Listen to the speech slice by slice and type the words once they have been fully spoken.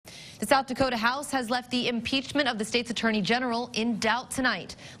The South Dakota House has left the impeachment of the state's attorney general in doubt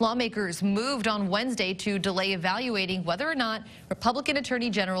tonight. Lawmakers moved on Wednesday to delay evaluating whether or not Republican Attorney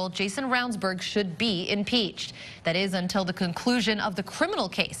General Jason Ravnsborg should be impeached. That is until the conclusion of the criminal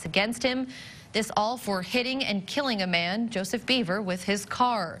case against him. This all for hitting and killing a man, Joseph Beaver, with his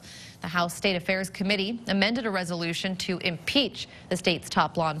car. The House State Affairs Committee amended a resolution to impeach the state's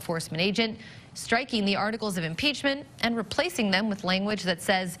top law enforcement agent, striking the articles of impeachment and replacing them with language that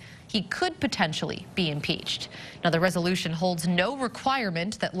says he could potentially be impeached. Now, the resolution holds no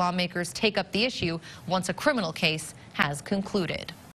requirement that lawmakers take up the issue once a criminal case has concluded.